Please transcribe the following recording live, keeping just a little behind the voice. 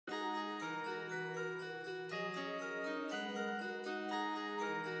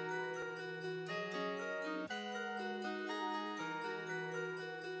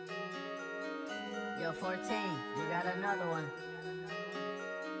Yo, 14, you got another one.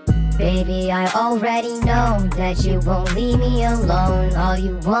 Baby, I already know that you won't leave me alone. All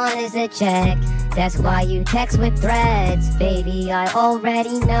you want is a check, that's why you text with threats. Baby, I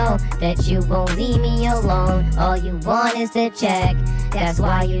already know that you won't leave me alone. All you want is the check, that's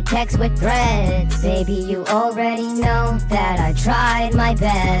why you text with threats. Baby, you already know that I tried my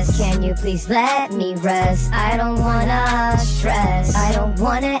best. Can you please let me rest? I don't wanna stress, I don't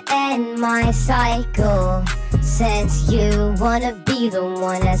wanna end my cycle, since you wanna be the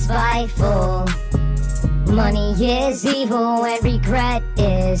one that's spiteful. Money is evil and regret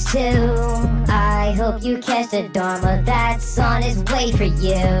is too. I hope you catch the Dharma that's on its way for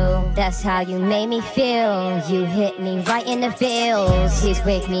you. That's how you made me feel. You hit me right in the feels. Please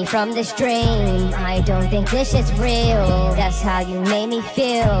wake me from this dream. I don't think this shit's real. That's how you made me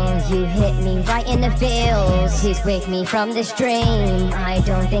feel. You hit me right in the feels. Please wake me from this dream. I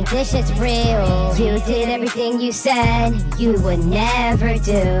don't think this shit's real. You did everything you said you would never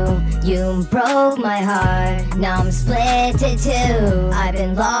do. You broke my heart. Now I'm split to two. I've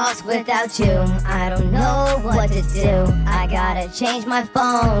been lost without you. I don't know what to do. I gotta change my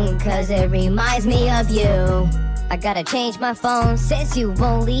phone, cause it reminds me of you. I gotta change my phone since you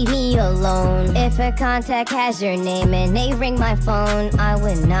won't leave me alone. If a contact has your name and they ring my phone, I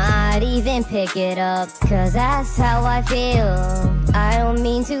would not even pick it up, cause that's how I feel. I don't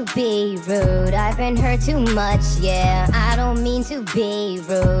mean to be rude, I've been hurt too much, yeah. I don't mean to be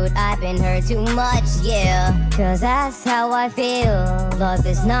rude, I've been hurt too much, yeah. Cause that's how I feel. Love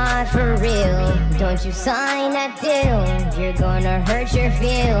is not for real. Don't you sign that deal, you're gonna hurt your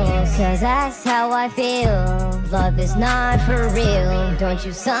feels. Cause that's how I feel. Love is not for real. Don't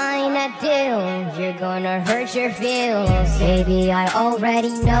you sign that deal, you're gonna hurt your feels. Baby, I already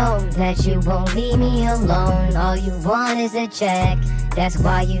know that you won't leave me alone. All you want is a check, that's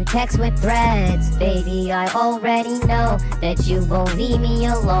why you text with threats. Baby, I already know that you won't leave me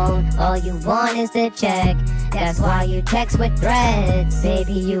alone. All you want is the check, that's why you text with threats.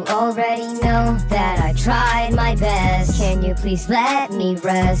 Baby, you already know that I tried my best. Can you please let me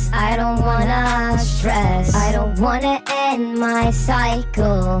rest? I don't wanna stress, I don't wanna end my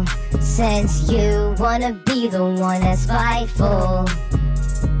cycle, since you wanna be the one that's spiteful.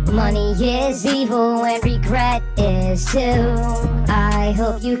 Money is evil and regret is too. I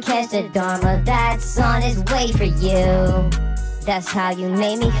hope you catch the Dharma that's on its way for you. That's how you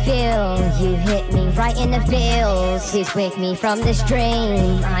made me feel. You hit me right in the feels. Please wake me from this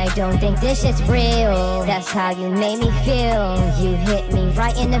dream. I don't think this shit's real. That's how you made me feel. You hit me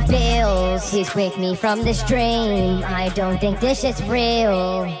right in the feels. Please wake me from this dream. I don't think this shit's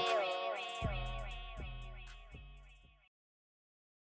real.